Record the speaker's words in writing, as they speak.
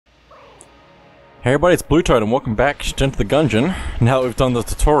Hey everybody, it's BlueToad and welcome back to the Gungeon. Now that we've done the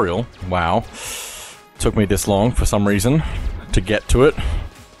tutorial, wow, took me this long for some reason to get to it.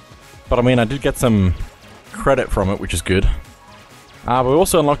 But I mean, I did get some credit from it, which is good. But we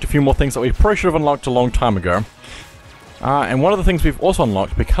also unlocked a few more things that we probably should have unlocked a long time ago. And one of the things we've also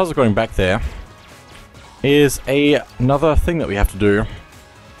unlocked, because of going back there, is another thing that we have to do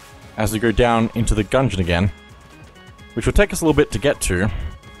as we go down into the Gungeon again, which will take us a little bit to get to.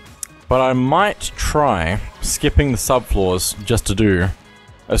 But I might try skipping the subfloors just to do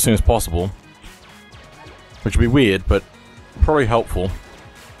as soon as possible. Which would be weird, but probably helpful.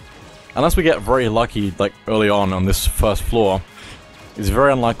 Unless we get very lucky, like, early on this first floor, it's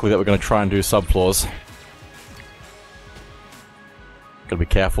very unlikely that we're going to try and do subfloors. Gotta be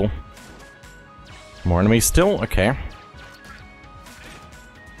careful. More enemies still? Okay. Are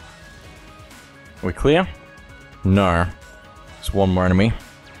we clear? No. There's one more enemy.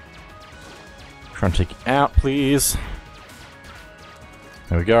 Try and take it out, please.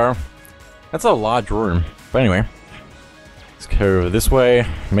 There we go. That's a large room. But anyway, let's go over this way,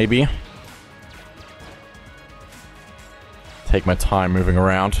 maybe. Take my time moving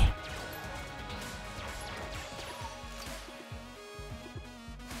around.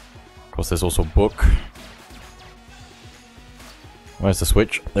 Of course, there's also a book. Where's the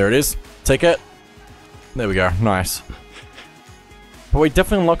switch? There it is. Take it. There we go. Nice. But we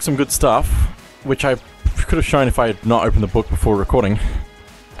definitely unlocked some good stuff, which I could have shown if I had not opened the book before recording.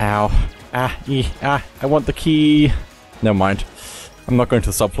 Ow. I want the key. Never mind. I'm not going to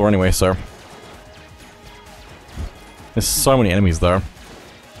the subfloor anyway, so. There's so many enemies, though.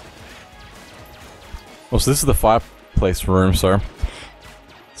 Also, this is the fireplace room, so.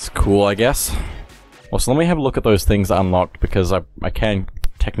 It's cool, I guess. Also, let me have a look at those things unlocked, because I can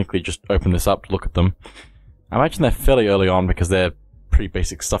technically just open this up to look at them. I imagine they're fairly early on, because they're pretty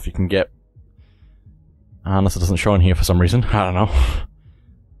basic stuff you can get. Unless it doesn't show in here for some reason. I don't know.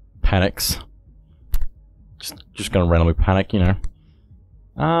 Panics. Just gonna randomly panic, you know.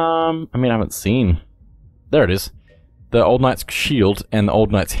 I mean, I haven't seen. There it is. The Old Knight's Shield and the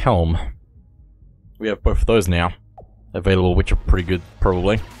Old Knight's Helm. We have both of those now available, which are pretty good,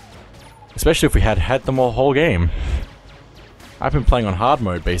 probably. Especially if we had them the whole game. I've been playing on hard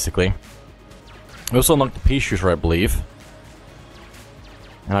mode, basically. We also unlocked the pea shooter, I believe.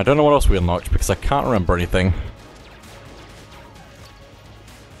 And I don't know what else we unlocked, because I can't remember anything.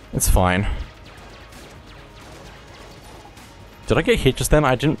 It's fine. Did I get hit just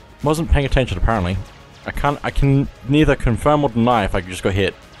then? Wasn't paying attention, apparently. I can neither confirm or deny if I just got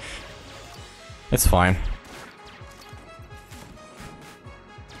hit. It's fine.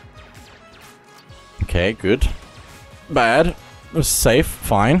 Okay, good. Bad. It was safe.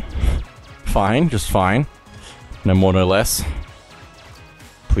 Fine. Fine. Just fine. No more, no less.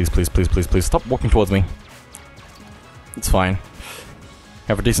 Please, please, please, please, please, stop walking towards me. It's fine. I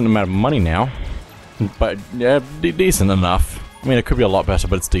have a decent amount of money now. But, yeah, decent enough. I mean, it could be a lot better,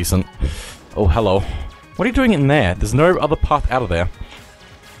 but it's decent. Oh, hello. What are you doing in there? There's no other path out of there.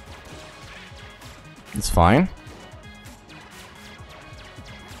 It's fine.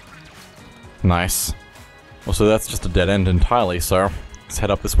 Nice. Also, that's just a dead end entirely, so let's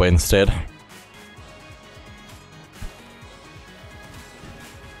head up this way instead.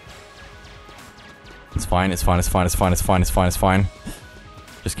 It's fine, it's fine, it's fine, it's fine, it's fine, it's fine, it's fine.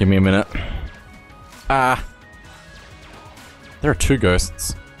 Just give me a minute. Ah! There are two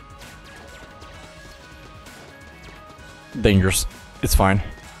ghosts. Dangerous. It's fine.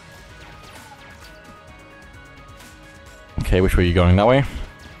 Okay, which way are you going? That way?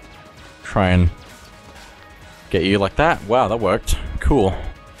 Try and get you like that. Wow, that worked. Cool.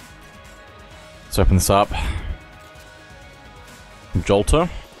 Let's open this up. Jolter.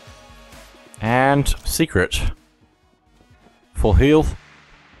 And secret. Full health.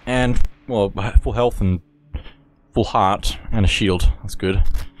 And, well, full health and full heart. And a shield. That's good.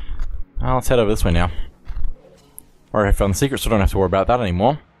 Let's head over this way now. Alright, I found the secret, so I don't have to worry about that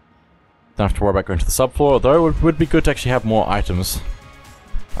anymore. Don't have to worry about going to the subfloor, although it would be good to actually have more items.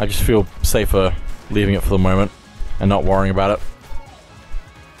 I just feel safer leaving it for the moment and not worrying about it.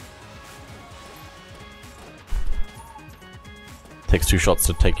 Takes 2 shots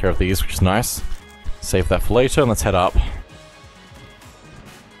to take care of these, which is nice. Save that for later, and let's head up.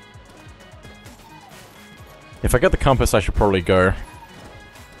 If I get the compass, I should probably go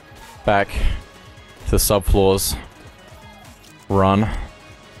back to the subfloors. Run.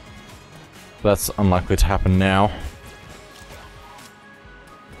 That's unlikely to happen now.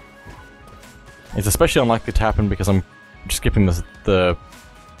 It's especially unlikely to happen because I'm skipping the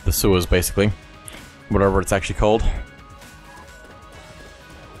sewers, basically. Whatever it's actually called.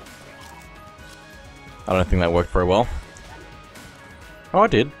 I don't think that worked very well. Oh, I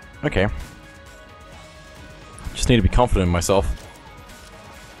did. Okay. Just need to be confident in myself.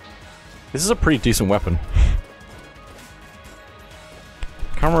 This is a pretty decent weapon.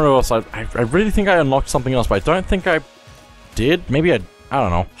 Can't remember what else I really think I unlocked something else, but I don't think I did. Maybe I don't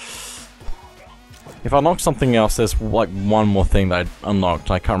know. If I unlocked something else, there's like one more thing that I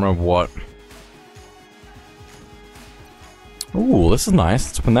unlocked. I can't remember what. Ooh, this is nice.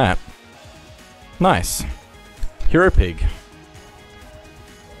 Let's open that. Nice. Hero Pig.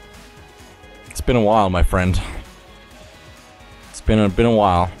 It's been a while, my friend. It's been a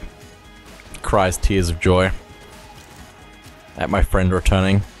while. Cries tears of joy at my friend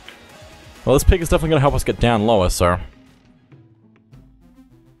returning. Well, this pig is definitely going to help us get down lower, so...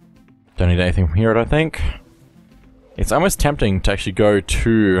 Don't need anything from here, I don't think. It's almost tempting to actually go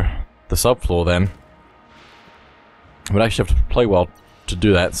to the subfloor then. We'd actually have to play well to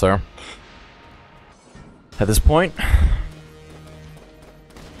do that, so... At this point...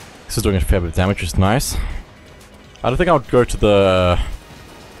 This is doing a fair bit of damage, which is nice. I don't think I would go to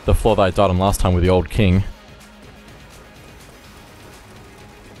the floor that I died on last time with the old king.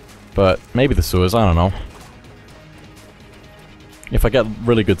 But maybe the sewers, I don't know. If I get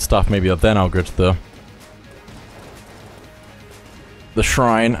really good stuff, maybe then I'll go to the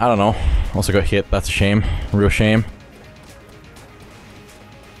shrine. I don't know. Also got hit, that's a shame. A real shame.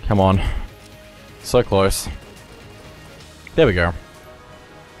 Come on. So close. There we go.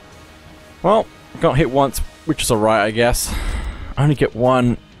 Well, got hit once, which is alright, I guess. I only get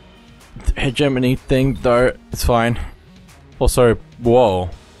one hegemony thing, though. It's fine. Also, whoa.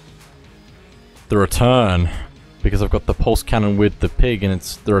 The return. Because I've got the pulse cannon with the pig, and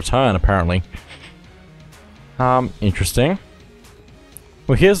it's the return, apparently. Interesting.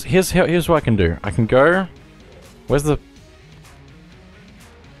 Well, here's what I can do. I can go... Where's the...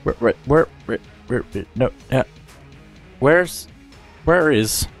 Where no, where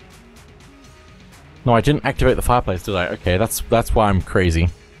is... No, I didn't activate the fireplace, did I? Okay, that's why I'm crazy.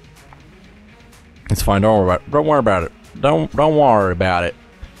 It's fine, don't worry about it. Don't worry about it.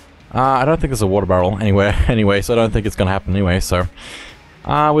 I don't think there's a water barrel anyway, so I don't think it's gonna happen anyway, so...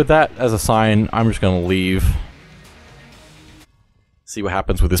 with that as a sign, I'm just gonna leave. See what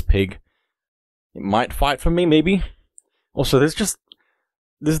happens with this pig. It might fight for me, maybe? Also, there's just...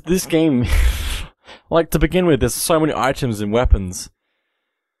 This game... like, to begin with, there's so many items and weapons.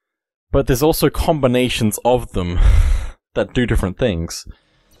 But there's also combinations of them that do different things.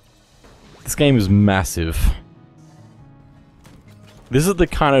 This game is massive. This is the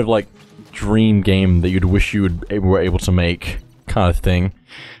kind of, like, dream game that you'd wish you were able to make, kind of thing.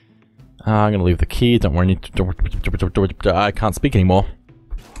 I'm gonna leave the key, don't worry, I can't speak anymore.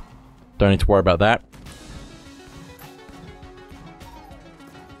 Don't need to worry about that.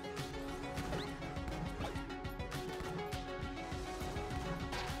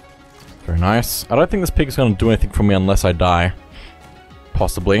 Very nice. I don't think this pig is gonna do anything for me unless I die.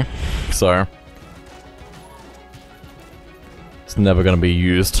 Possibly. So... it's never going to be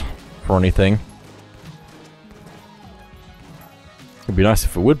used for anything. It'd be nice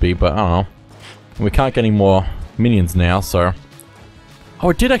if it would be, but I don't know. And we can't get any more minions now, so... Oh,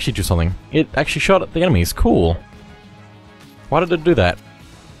 it did actually do something. It actually shot at the enemies. Cool. Why did it do that?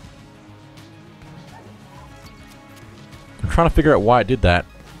 I'm trying to figure out why it did that.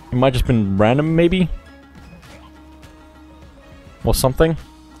 It might have just been random, maybe? Or something?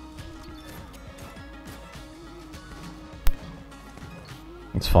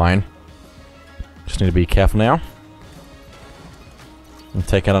 It's fine. Just need to be careful now. And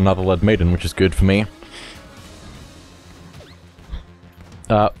take out another lead maiden, which is good for me.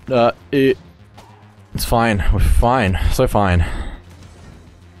 It's fine. We're fine. So fine.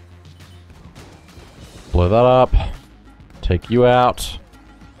 Blow that up. Take you out.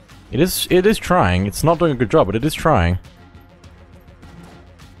 It is trying. It's not doing a good job, but it is trying.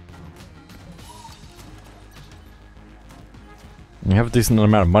 We have a decent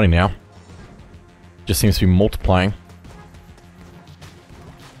amount of money now. Just seems to be multiplying.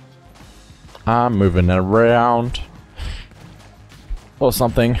 I'm moving it around. Or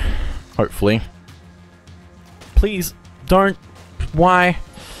something. Hopefully. Please, don't. Why?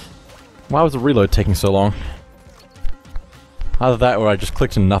 Why was the reload taking so long? Either that or I just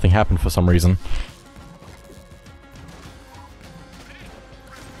clicked and nothing happened for some reason.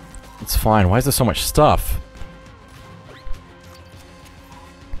 It's fine. Why is there so much stuff?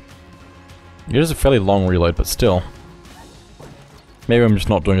 It is a fairly long reload, but still. Maybe I'm just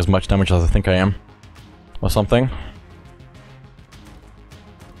not doing as much damage as I think I am. Or something.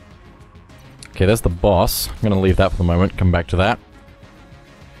 Okay, there's the boss. I'm gonna leave that for the moment, come back to that.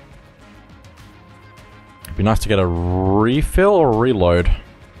 It'd be nice to get a refill or reload.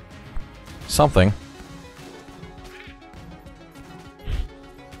 Something.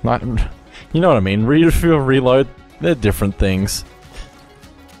 Not, you know what I mean, refill, reload, they're different things.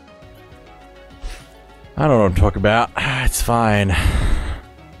 I don't know what I'm talking about. It's fine.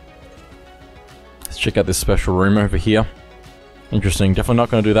 Let's check out this special room over here. Interesting, definitely not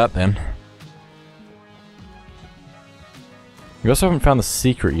going to do that then. We also haven't found the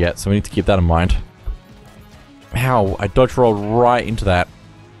secret yet, so we need to keep that in mind. Ow, I dodge rolled right into that.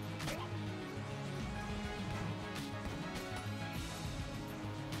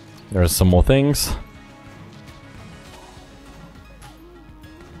 There are some more things.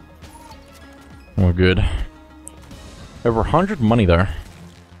 We're good. Over 100 money though.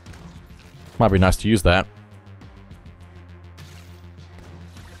 Might be nice to use that.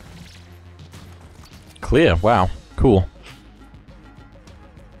 Clear, wow, cool.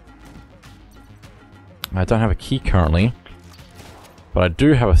 I don't have a key currently, but I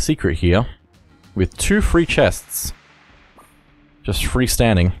do have a secret here with 2 free chests. Just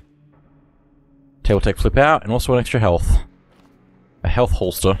freestanding. Table tech flip out, and also an extra health. A health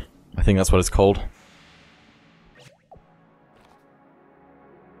holster. I think that's what it's called.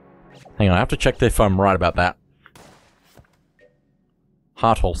 Hang on, I have to check if I'm right about that.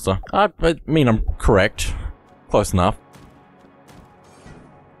 Heart holster. I mean, I'm correct. Close enough.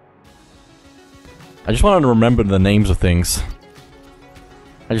 I just wanted to remember the names of things.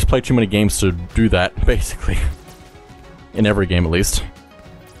 I just play too many games to do that, basically. In every game, at least.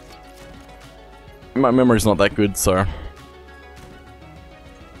 My memory's not that good, so...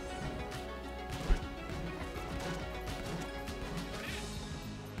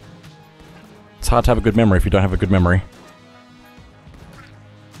 It's hard to have a good memory if you don't have a good memory.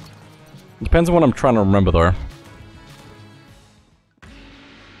 Depends on what I'm trying to remember, though.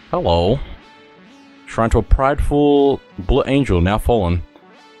 Hello. Shrine to a prideful bullet angel, now fallen.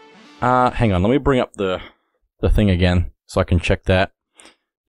 Hang on, let me bring up the thing again, so I can check that.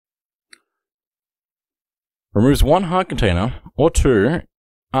 Removes 1 heart container, or 2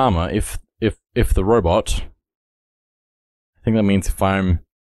 armor if the robot... I think that means if I'm...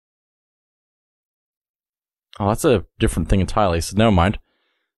 Oh, that's a different thing entirely, so never mind.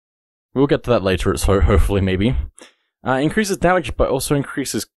 We'll get to that later, so hopefully, maybe. Increases damage, but also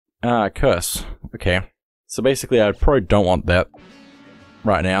increases curse. Okay. So basically, I probably don't want that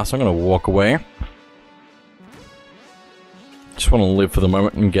right now, so I'm gonna walk away. Just want to live for the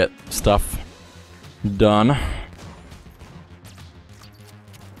moment and get stuff done.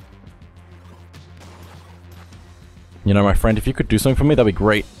 You know, my friend, if you could do something for me, that'd be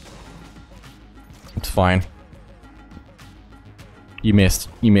great. It's fine. You missed.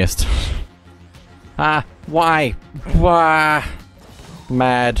 You missed. Ah, why? Why?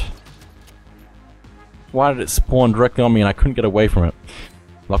 Mad. Why did it spawn directly on me and I couldn't get away from it?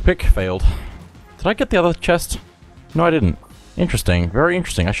 Lockpick failed. Did I get the other chest? No, I didn't. Interesting. Very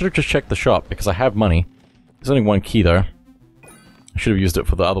interesting. I should have just checked the shop because I have money. There's only 1 key though. I should have used it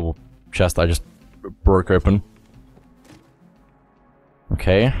for the other chest I just broke open.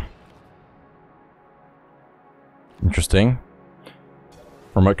 Okay. Interesting.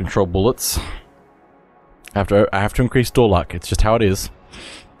 Remote control bullets. I have to increase door luck. It's just how it is.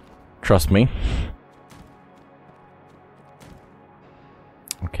 Trust me.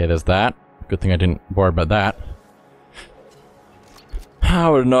 Okay, there's that. Good thing I didn't worry about that. I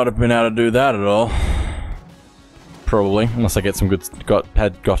would not have been able to do that at all. Probably, unless I get some good got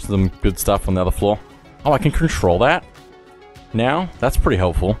some good stuff on the other floor. Oh, I can control that now. That's pretty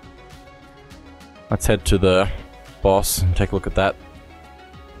helpful. Let's head to the boss and take a look at that.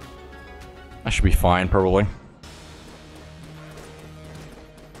 I should be fine, probably.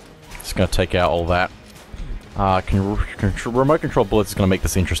 Just gonna take out all that. Remote control bullets is gonna make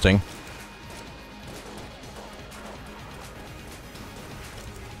this interesting.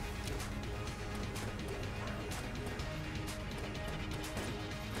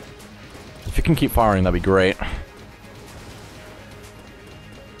 If you can keep firing, that'd be great.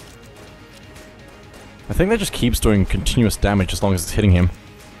 I think that just keeps doing continuous damage as long as it's hitting him.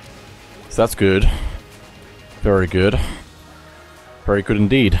 So that's good. Very good. Very good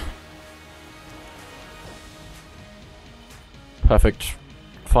indeed. Perfect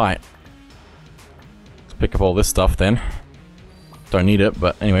fight. Let's pick up all this stuff then. Don't need it,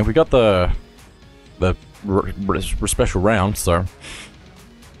 but anyway, we got the special round, so...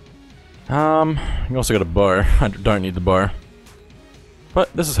 you also got a bow. I don't need the bow.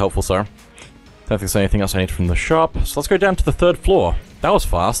 But this is helpful, so... Don't think there's anything else I need from the shop, so let's go down to the 3rd floor. That was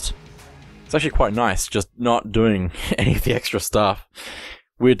fast. It's actually quite nice, just not doing any of the extra stuff.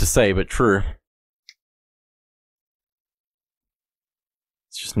 Weird to say, but true.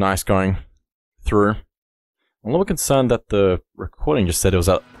 Just nice going through. I'm a little concerned that the recording just said it was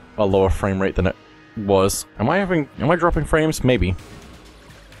at a lower frame rate than it was. Am I dropping frames? Maybe.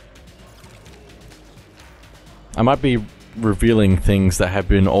 I might be revealing things that have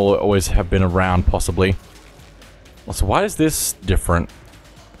been always have been around, possibly. Also, why is this different?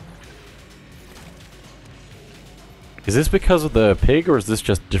 Is this because of the pig, or is this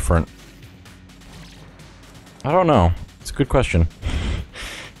just different? I don't know. It's a good question.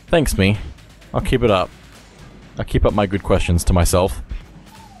 Thanks, me. I'll keep it up. I'll keep up my good questions to myself.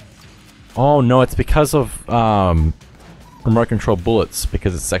 Oh no, it's because of remote control bullets,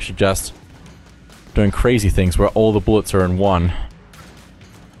 because it's actually just doing crazy things where all the bullets are in one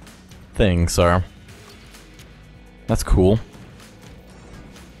thing, so that's cool.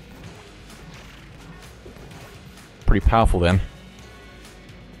 Pretty powerful then.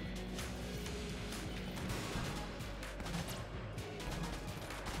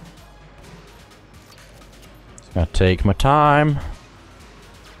 Just gonna take my time.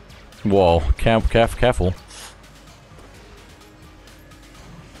 Whoa, careful.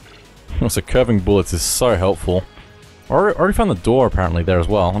 Also, curving bullets is so helpful. Already found the door apparently there as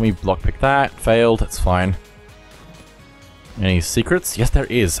well. Let me lockpick that. Failed, that's fine. Any secrets? Yes, there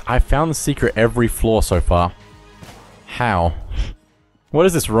is. I found the secret every floor so far. How? What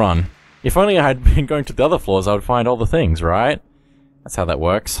is this run? If only I had been going to the other floors, I would find all the things, right? That's how that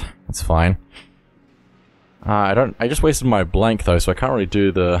works. That's fine. I just wasted my blank though, so I can't really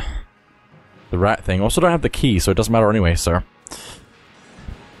do the rat thing. Also don't have the key, so it doesn't matter anyway, so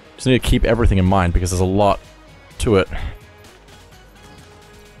just need to keep everything in mind because there's a lot to it. A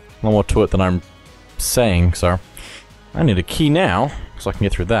lot more to it than I'm saying, so I need a key now, so I can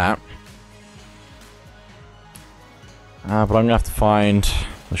get through that. But I'm gonna have to find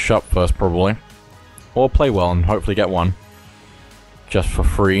the shop first, probably. Or play well and hopefully get one. Just for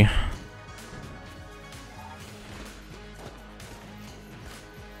free.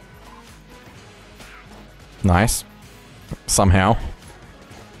 Nice. Somehow.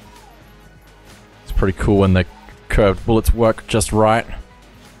 It's pretty cool when the curved bullets work just right.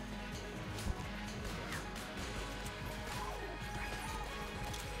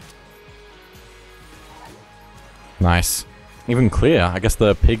 Nice. Even clear. I guess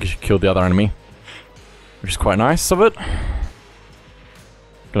the pig killed the other enemy. Which is quite nice of it.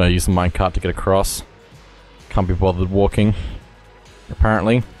 Gonna use the minecart to get across. Can't be bothered walking.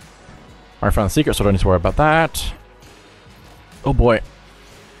 Apparently. I found the secret, so I don't need to worry about that. Oh boy.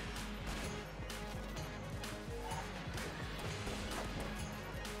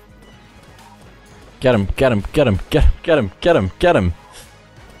 Get him, get him, get him, get him, get him, get him, get him.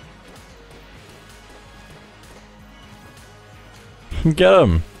 Get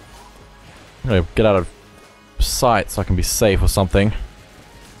him! I'm gonna get out of sight so I can be safe or something.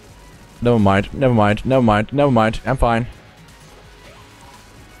 Never mind, never mind, never mind, never mind. I'm fine.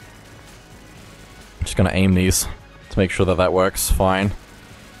 I'm just gonna aim these to make sure that that works fine.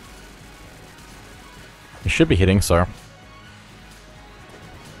 It should be hitting, so.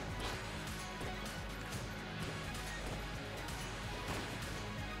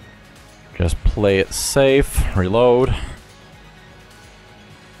 Just play it safe, reload.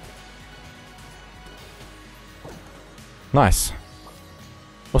 Nice.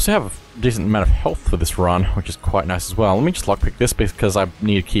 Also have a decent amount of health for this run, which is quite nice as well. Let me just lockpick this because I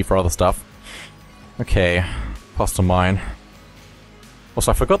need a key for other stuff. Okay, pasta mine.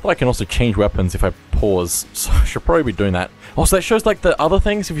 Also, I forgot that I can also change weapons if I pause, so I should probably be doing that. Also, that shows like the other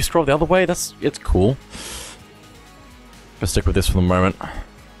things if you scroll the other way. It's cool. Gonna stick with this for the moment.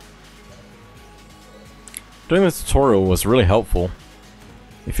 Doing this tutorial was really helpful.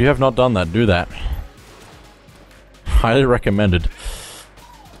 If you have not done that, do that. Highly recommended.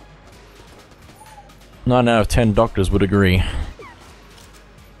 9 out of 10 doctors would agree.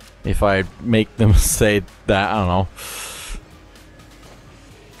 If I make them say that, I don't know.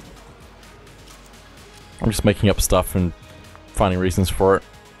 I'm just making up stuff and finding reasons for it.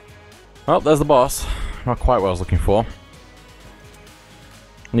 Oh, there's the boss. Not quite what I was looking for.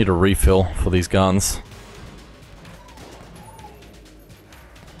 Need a refill for these guns.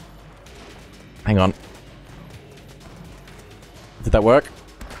 Hang on. Did that work?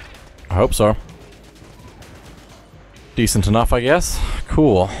 I hope so. Decent enough, I guess.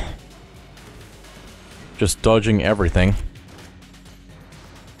 Cool. Just dodging everything.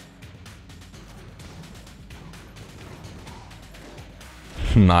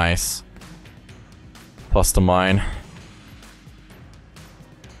 Nice. Plus to mine.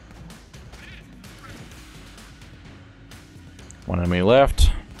 One enemy left.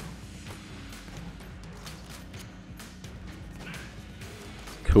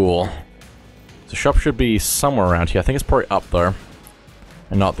 Cool. The shop should be somewhere around here. I think it's probably up though.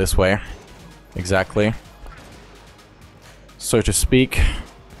 And not this way. Exactly. So to speak.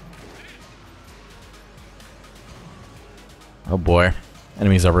 Oh boy.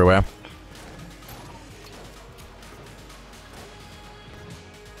 Enemies everywhere.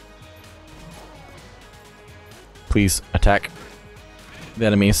 Please attack the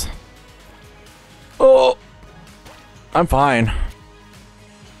enemies. Oh! I'm fine.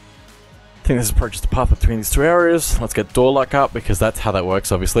 I think this is probably just a path between these two areas. Let's get door luck up because that's how that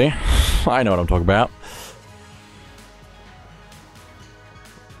works, obviously. I know what I'm talking about.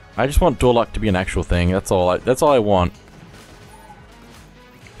 I just want door luck to be an actual thing. That's all I want.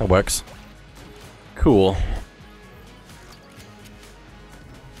 That works. Cool.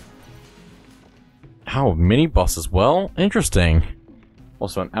 Oh, mini boss as well? Interesting.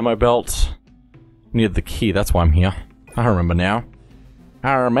 Also an ammo belt. Needed the key, that's why I'm here. I remember now.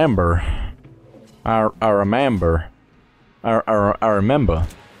 I remember. I remember. I remember.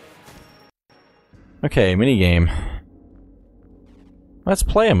 Okay, minigame. Let's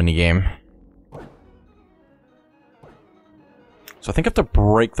play a minigame. So I think I have to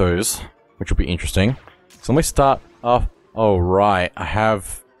break those, which will be interesting. So let me start off. Oh, right. I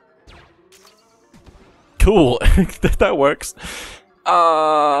have... Cool. That works.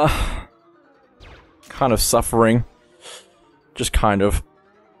 Kind of suffering. Just kind of.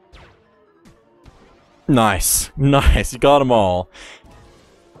 Nice. Nice. You got them all.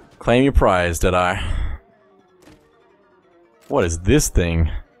 Claim your prize, did I? What is this thing?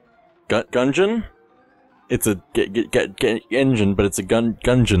 Gungeon? It's a engine, but it's a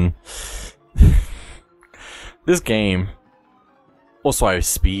Gungeon. This game. Also, I have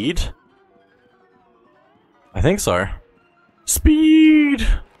speed. I think so. Speed!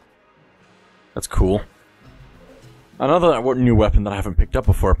 That's cool. Another new weapon that I haven't picked up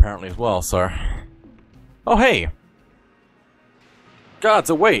before, apparently, as well, so... Oh, hey! Guards,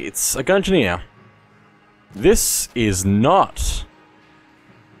 away! It's a Gungeoneer. This is not...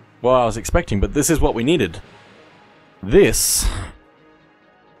 what I was expecting, but this is what we needed. This...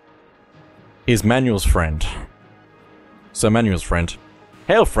 is Manuel's friend. So, Manuel's friend.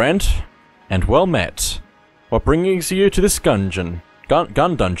 Hail, friend! And well met. What brings you to this gun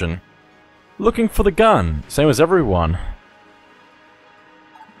dungeon? Looking for the gun, same as everyone.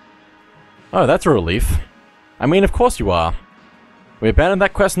 Oh, that's a relief. I mean, of course you are. We abandoned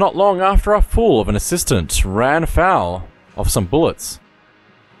that quest not long after our fool of an assistant ran afoul of some bullets.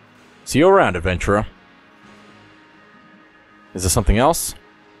 See you around, adventurer. Is there something else?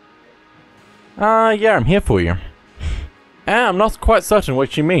 Yeah, I'm here for you. I'm not quite certain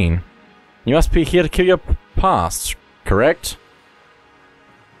what you mean. You must be here to kill your past, correct?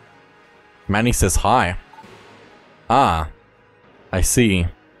 Manny says hi. Ah, I see.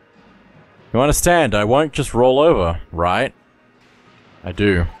 You understand, I won't just roll over, right? I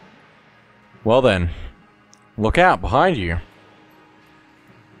do. Well then, look out behind you.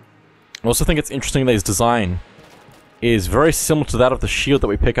 I also think it's interesting that his design is very similar to that of the shield that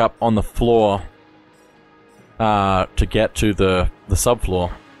we pick up on the floor to get to the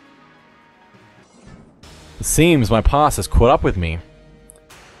subfloor. It seems my past has caught up with me.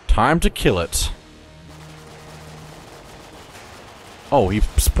 Time to kill it. Oh, he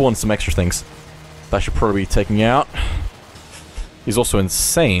spawned some extra things. That should probably be taken out. He's also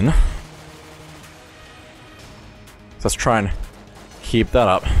insane. So let's try and keep that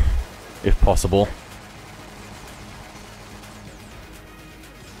up, if possible.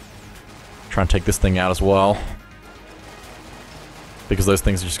 Try and take this thing out as well. Because those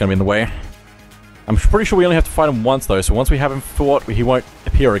things are just going to be in the way. I'm pretty sure we only have to fight him once though, so once we have him fought, he won't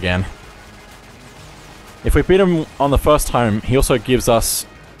appear again. If we beat him on the first time, he also gives us,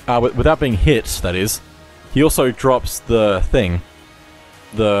 without being hit, that is, he also drops the thing.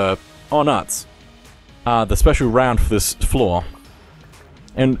 The special round for this floor.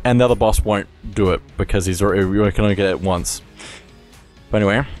 And the other boss won't do it, because we can only get it once. But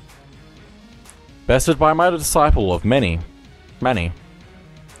anyway. Bested by my disciple of Manny.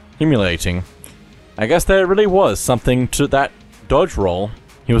 Humiliating. I guess there really was something to that dodge roll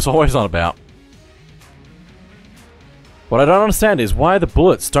he was always on about. What I don't understand is why the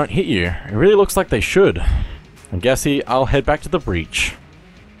bullets don't hit you. It really looks like they should. I guess I'll head back to the breach.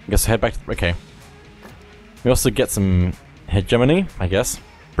 Okay. We also get some hegemony, I guess.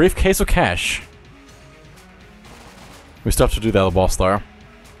 Briefcase or cash. We still have to do the other boss though.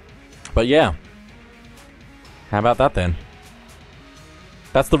 But yeah. How about that then?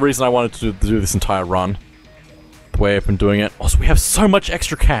 That's the reason I wanted to do this entire run. The way I've been doing it. Also, we have so much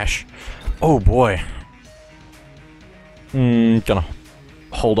extra cash. Oh boy. Gonna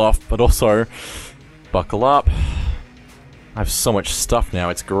hold off, but also buckle up. I have so much stuff now,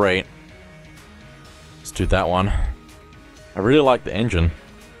 it's great. Let's do that one. I really like the engine.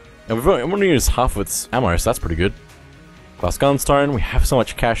 And we've only used half of its ammo, so that's pretty good. Glass gunstone, we have so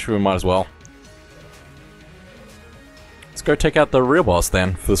much cash, we might as well. Let's go take out the real boss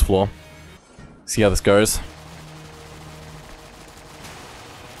then, for this floor. See how this goes.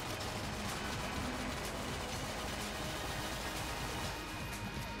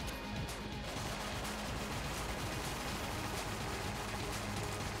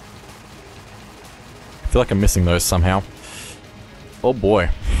 I feel like I'm missing those somehow. Oh boy.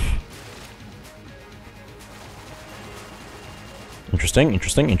 Interesting,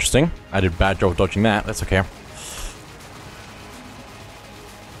 interesting, interesting. I did a bad job of dodging that, that's okay.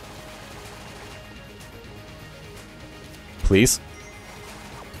 Please.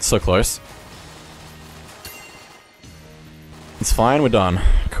 So close. It's fine, we're done.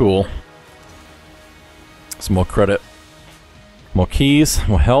 Cool. Some more credit. More keys,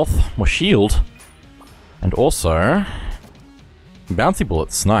 more health, more shield. And also... bouncy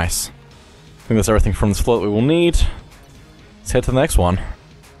bullets, nice. I think that's everything from this floor that we will need. Let's head to the next one.